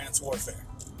of Advanced Warfare.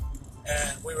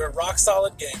 And we were Rock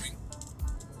Solid Gaming.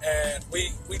 And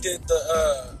we did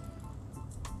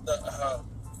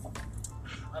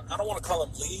I don't want to call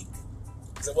them League,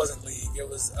 because it wasn't League. It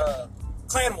was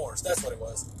Clan Wars. That's what it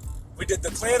was. We did the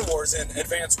Clan Wars in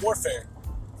Advanced Warfare,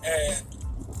 and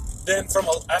then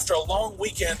after a long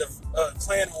weekend of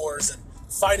Clan Wars and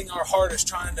fighting our hardest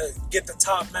trying to get the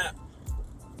top map,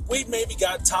 we maybe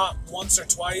got top once or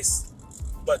twice,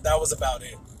 but that was about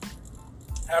it.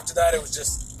 After that, it was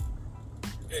just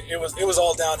it was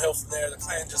all downhill from there. The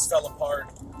clan just fell apart.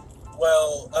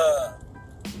 Well,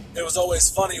 it was always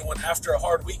funny when after a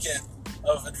hard weekend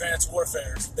of Advanced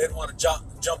Warfare, they'd want to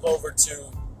jump over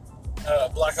to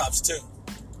Black Ops 2.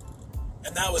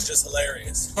 And that was just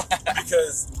hilarious.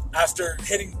 Because after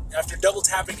double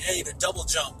tapping A to double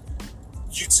jump,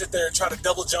 you'd sit there and try to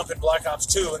double jump in Black Ops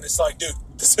 2, and it's like, dude,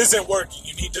 this isn't working.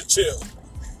 You need to chill.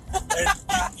 And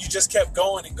you just kept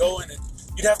going and going, and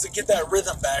you'd have to get that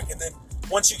rhythm back. And then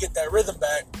once you get that rhythm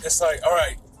back, it's like, all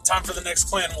right, time for the next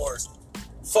Clan Wars.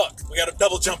 Fuck, we gotta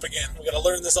double jump again. We gotta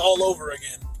learn this all over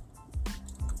again.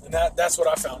 And that's what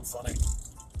I found funny.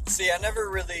 See, I never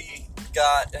really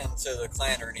got into the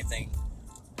clan or anything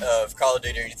of Call of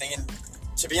Duty or anything. And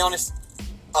to be honest,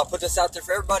 I'll put this out there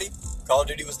for everybody. Call of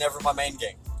Duty was never my main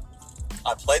game.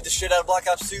 I played the shit out of Black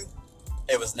Ops 2.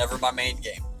 It was never my main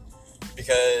game.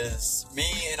 Because me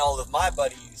and all of my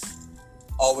buddies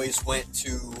always went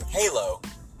to Halo.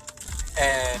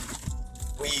 And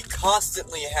we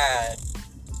constantly had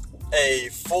a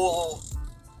full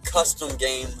custom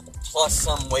game plus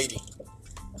some waiting.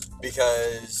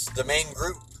 Because the main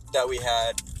group that we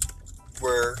had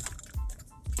were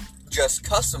just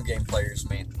custom game players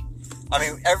mainly. I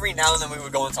mean, every now and then we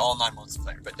would go into online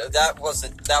multiplayer, but that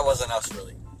wasn't us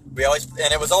really.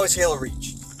 And it was always Halo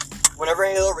Reach. Whenever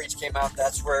Halo Reach came out,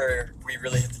 that's where we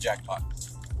really hit the jackpot.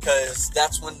 Because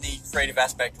that's when the creative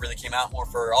aspect really came out more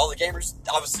for all the gamers.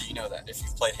 Obviously, you know that if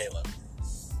you've played Halo.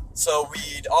 So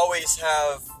we'd always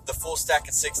have the full stack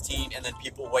at 16 and then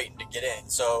people waiting to get in.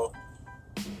 So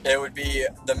it would be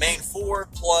the main 4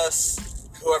 plus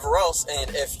whoever else, and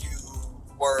if you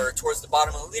were towards the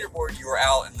bottom of the leaderboard, you were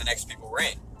out and the next people were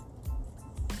in.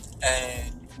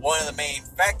 And one of the main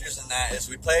factors in that is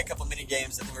we play a couple mini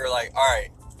games and then we were like,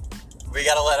 alright, we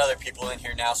gotta let other people in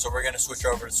here now, so we're gonna switch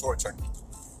over to Sword Tournament.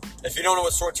 If you don't know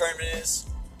what Sword Tournament is,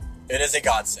 it is a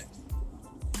godsend.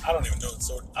 I don't even know what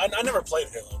Sword... I never played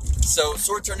Halo. So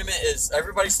Sword Tournament is,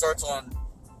 everybody starts on...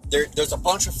 There's a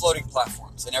bunch of floating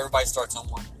platforms, and everybody starts on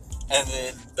one. And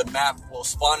then the map will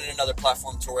spawn in another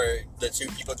platform to where the two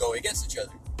people go against each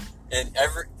other. And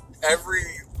every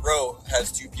row has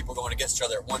two people going against each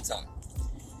other at one time.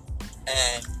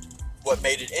 And what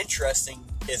made it interesting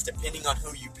is depending on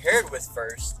who you paired with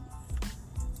first.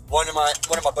 One of my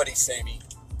buddies, Sammy,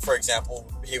 for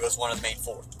example, he was one of the main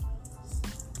 4.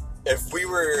 If we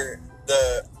were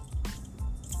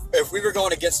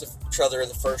going against each other in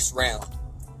the first round,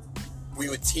 we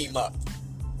would team up.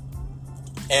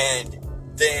 And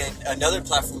then another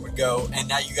platform would go, and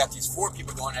now you got these 4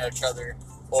 people going at each other,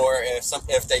 or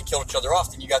if they killed each other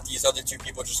off, then you got these other 2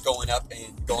 people just going up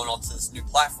and going onto this new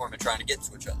platform and trying to get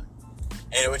to each other.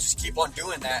 And it would just keep on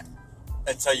doing that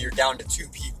until you're down to 2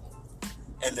 people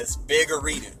in this big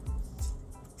arena.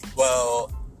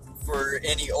 Well, for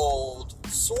any old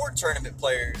Sword Tournament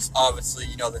players, obviously,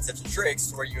 you know the tips and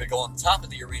tricks where you would go on top of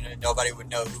the arena and nobody would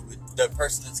know the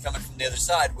person that's coming from the other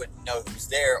side wouldn't know who's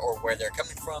there or where they're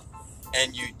coming from,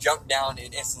 and you jump down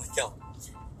and instantly kill them.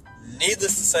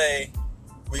 Needless to say,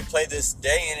 we played this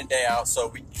day in and day out, so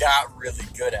we got really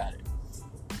good at it.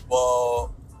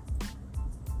 Well,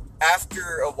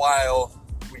 after a while,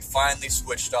 we finally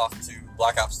switched off to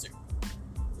Black Ops 2.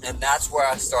 And that's where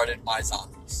I started my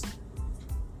zombies.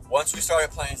 Once we started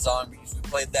playing zombies, we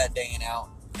played that day and out,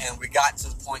 and we got to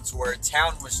the point where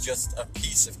town was just a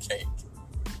piece of cake.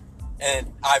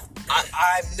 And I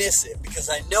miss it, because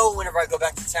I know whenever I go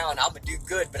back to town, I'm going to do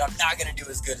good, but I'm not going to do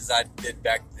as good as I did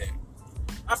back then.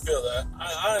 I feel that.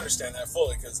 I understand that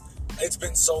fully, because it's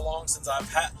been so long since I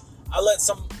let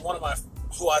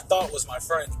who I thought was my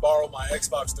friends borrow my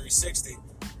Xbox 360,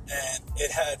 and it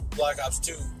had Black Ops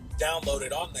 2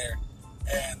 downloaded on there,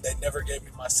 and they never gave me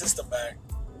my system back.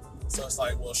 So it's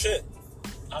like, well, shit,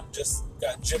 I'm just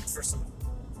got gypped for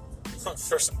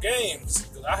some games,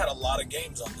 because I had a lot of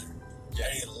games on there. Yeah,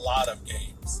 a lot of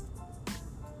games.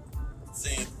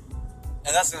 See,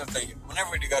 and that's another thing.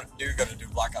 Whenever we do go to do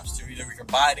Black Ops 2, either we can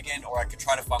buy it again, or I could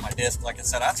try to find my disc. Like I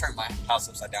said, I turned my house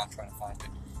upside down trying to find it,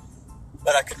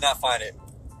 but I could not find it.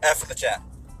 F in the chat.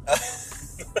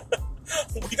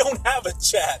 We don't have a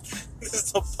chat. This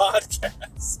is a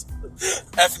podcast.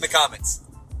 F in the comments.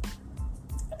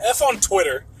 F on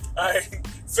Twitter.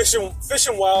 Fish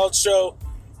and Wild Show,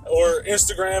 or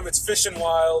Instagram. It's Fish and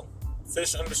Wild.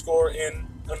 Fish_in_wild.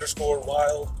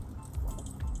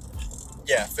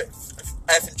 Yeah,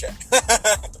 F in chat.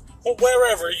 Well,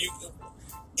 wherever you,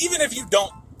 even if you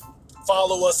don't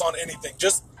follow us on anything,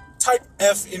 just type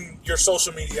F in your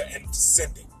social media and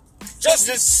send it. Just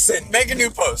send it. Make a new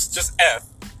post. Just F.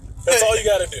 That's all you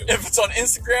gotta do. If it's on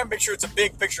Instagram, make sure it's a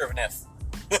big picture of an F.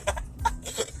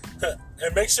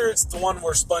 And make sure it's the one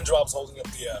where SpongeBob's holding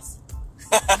up the F.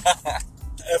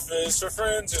 F is for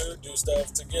friends who do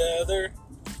stuff together.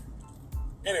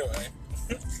 Anyway.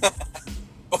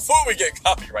 Before we get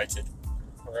copyrighted.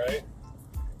 Right?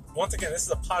 Once again, this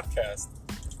is a podcast.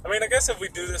 I mean, I guess if we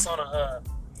do this on a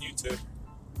YouTube.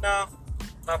 No,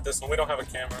 not this one. We don't have a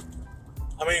camera.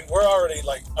 I mean, we're already,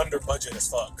 like, under budget as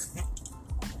fuck.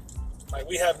 Like,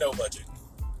 we have no budget.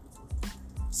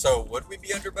 So, would we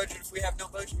be under budget if we have no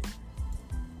budget?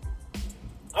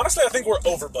 Honestly, I think we're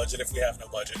over budget if we have no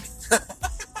budget.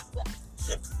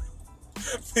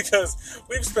 Because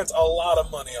we've spent a lot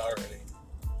of money already.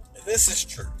 This is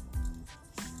true.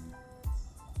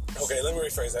 Okay, let me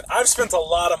rephrase that. I've spent a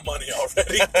lot of money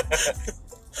already.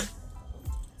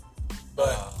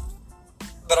 But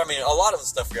I mean, a lot of the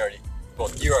stuff you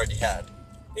already had.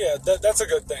 Yeah, that's a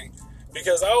good thing.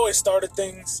 Because I always started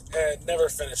things and never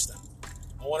finished them.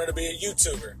 I wanted to be a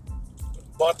YouTuber.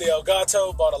 Bought the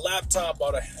Elgato, bought a laptop,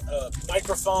 bought a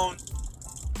microphone.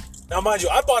 Now, mind you,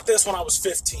 I bought this when I was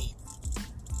 15.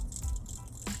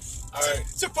 All right.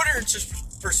 To put it into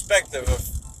perspective of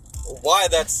why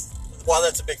that's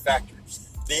a big factor.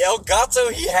 The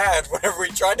Elgato he had whenever we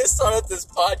tried to start up this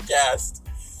podcast,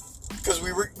 because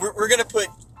we're gonna put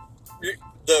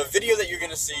the video that you're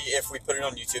gonna see if we put it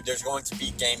on YouTube. There's going to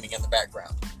be gaming in the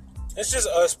background. It's just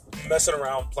us messing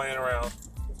around, playing around,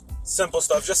 simple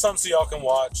stuff, just something so y'all can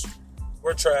watch.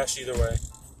 We're trash either way.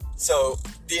 So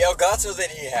the Elgato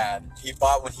that he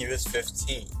bought when he was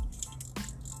 15.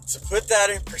 To put that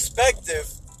in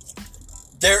perspective,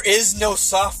 there is no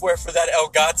software for that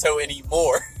Elgato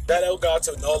anymore. That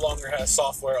Elgato no longer has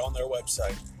software on their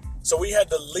website. So we had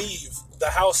to leave the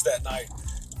house that night,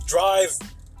 drive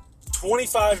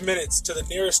 25 minutes to the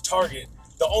nearest Target,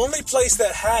 the only place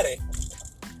that had it,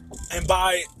 and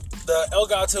buy the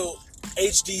Elgato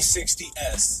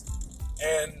HD60S.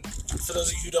 And for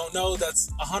those of you who don't know, that's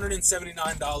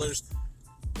 $179,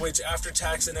 which after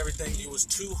tax and everything, it was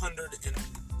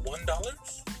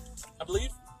 $201, I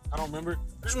believe. I don't remember.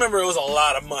 I just remember it was a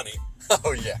lot of money.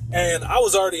 Oh yeah. And I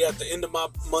was already at the end of my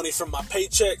money from my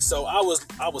paycheck, so I was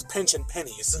pinching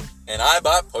pennies. And I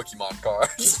bought Pokemon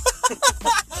cards.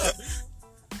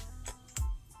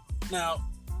 Now,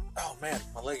 oh man,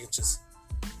 my leg itches.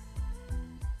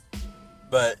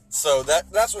 But so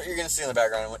that's what you're gonna see in the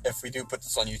background if we do put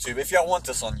this on YouTube. If y'all want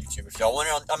this on YouTube, if y'all want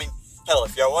it on,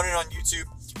 if y'all want it on YouTube,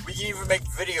 we can even make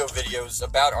videos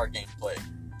about our gameplay.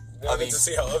 To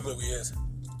see how ugly we is.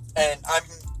 And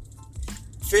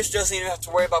Fish doesn't even have to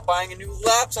worry about buying a new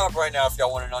laptop right now if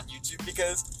y'all want it on YouTube,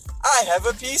 because I have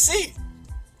a PC.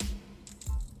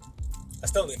 I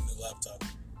still need a new laptop.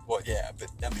 Well, yeah,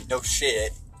 but no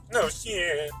shit. No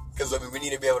shit. Because we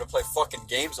need to be able to play fucking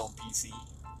games on PC.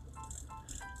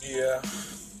 Yeah.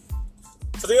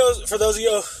 For those of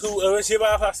you for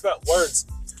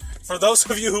those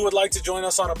of you who would like to join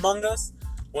us on Among Us,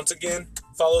 once again,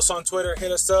 follow us on Twitter,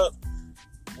 hit us up.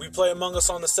 We play Among Us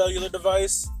on the cellular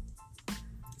device.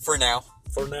 For now.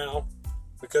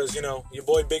 Because, your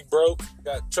boy Big Broke,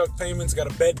 got truck payments, got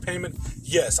a bed payment.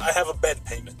 Yes, I have a bed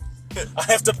payment. I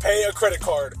have to pay a credit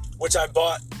card, which I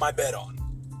bought my bed on.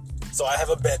 So I have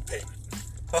a bed payment.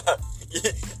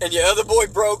 And your other boy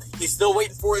Broke, he's still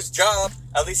waiting for his job.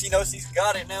 At least he knows he's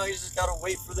got it now. He's just got to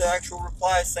wait for the actual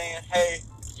reply saying, hey,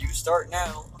 you start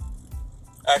now.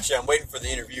 Actually, I'm waiting for the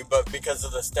interview, but because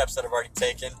of the steps that I've already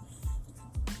taken,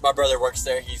 my brother works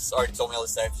there. He's already told me all the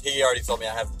steps. He already told me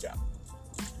I have the job.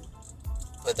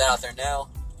 Put that out there now.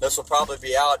 This will probably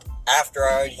be out after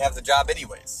I already have the job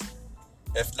anyways.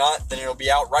 If not, then it'll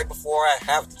be out right before I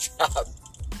have the job.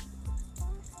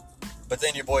 But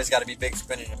then your boy's got to be big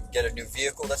spending and get a new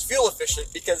vehicle that's fuel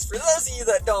efficient, because for those of you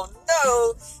that don't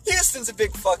know, Houston's a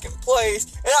big fucking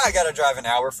place, and I got to drive an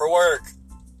hour for work.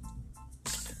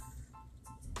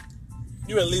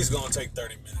 You at least gonna take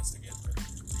 30 minutes to get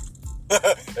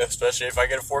there. Especially if I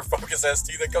get a Ford Focus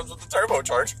ST that comes with a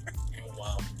turbocharger. Oh,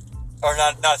 wow. Or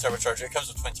not a turbocharger, it comes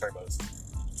with twin turbos.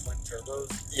 Twin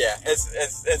turbos? Yeah,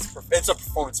 it's a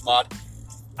performance mod.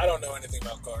 I don't know anything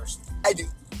about cars. I do.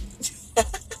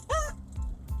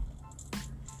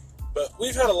 But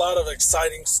we've had a lot of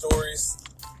exciting stories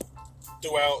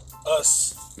throughout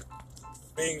us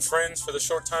being friends for the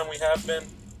short time we have been.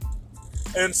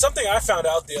 And something I found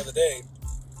out the other day,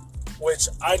 which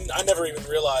I never even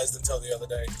realized until the other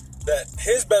day, that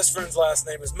his best friend's last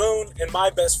name is Moon, and my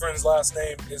best friend's last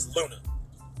name is Luna.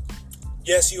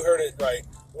 Yes, you heard it right.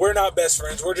 We're not best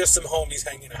friends. We're just some homies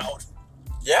hanging out.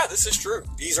 Yeah, this is true.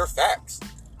 These are facts.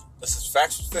 This is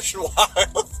Facts with Fish and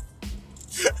Wild.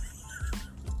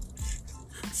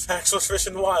 Facts with Fish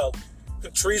and Wild. The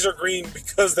trees are green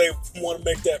because they want to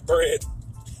make that bread.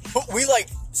 We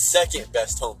second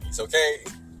best homies, okay?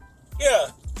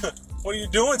 Yeah. What are you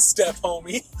doing, step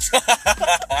homie?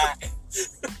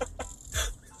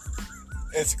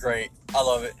 It's great. I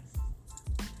love it.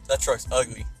 That truck's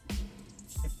ugly.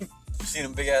 You seen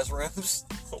them big ass rims?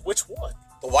 Which one?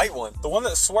 The white one. The one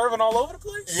that's swerving all over the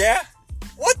place? Yeah.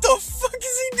 What the fuck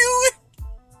is he doing?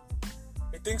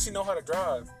 He thinks he knows how to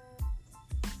drive.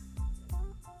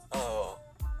 Oh.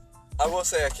 I will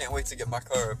say I can't wait to get my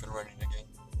car up and running again.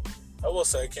 I will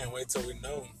say I can't wait till we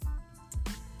know.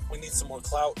 We need some more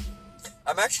clout.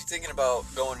 I'm actually thinking about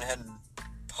going ahead and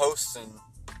posting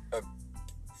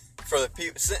for the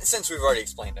people, since we've already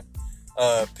explained it.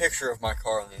 a picture of my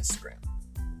car on the Instagram.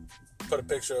 Put a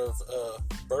picture of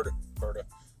Berta.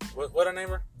 What I name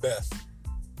her? Beth.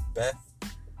 Beth?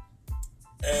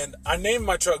 And I named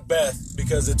my truck Beth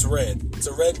because it's red. It's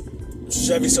a red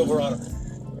Chevy Silverado.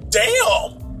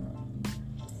 Damn!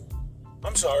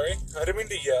 I'm sorry. I didn't mean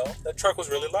to yell. That truck was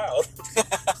really loud.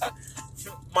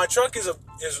 My truck is a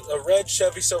red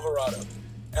Chevy Silverado.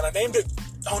 And I named it...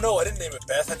 Oh, no, I didn't name it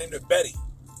Beth. I named it Betty.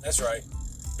 That's right.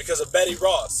 Because of Betty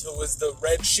Ross, who was the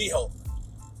red She-Hulk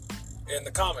in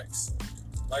the comics.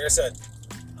 Like I said,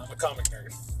 I'm a comic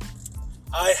nerd.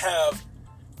 I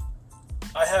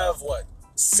have what?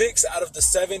 6 out of the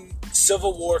 7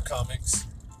 Civil War comics,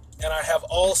 and I have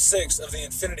all 6 of the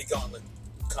Infinity Gauntlet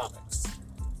comics.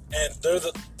 And they're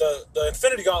the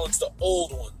Infinity Gauntlet's the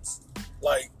old ones,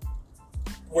 like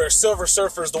where Silver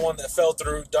Surfer's the one that fell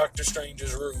through Doctor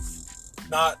Strange's roof,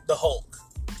 not the Hulk.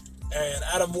 And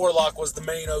Adam Warlock was the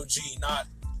main OG, not...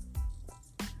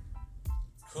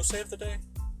 Who saved the day?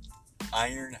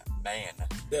 Iron Man.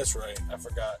 That's right, I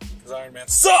forgot. Because Iron Man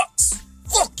sucks!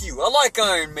 Fuck you! I like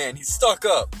Iron Man. He's stuck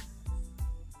up.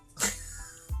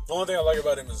 The only thing I like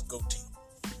about him is goatee.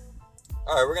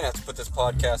 Alright, we're gonna have to put this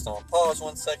podcast on pause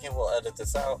 1 second. We'll edit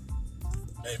this out.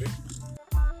 Maybe.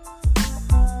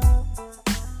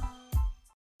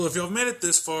 Well, if y'all made it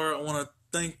this far, I want to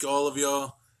thank all of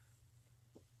y'all.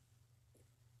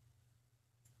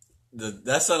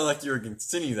 That sounded like you were going to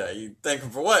continue that. You thank him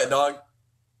for what, dog?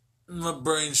 My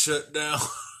brain shut down.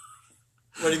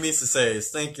 What he means to say is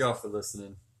thank y'all for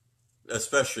listening.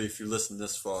 Especially if you listen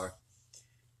this far.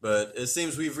 But it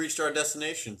seems we've reached our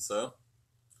destination, so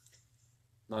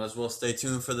might as well stay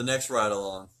tuned for the next ride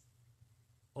along.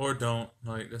 Or don't.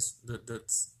 Like,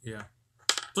 that's yeah.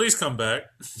 Please come back.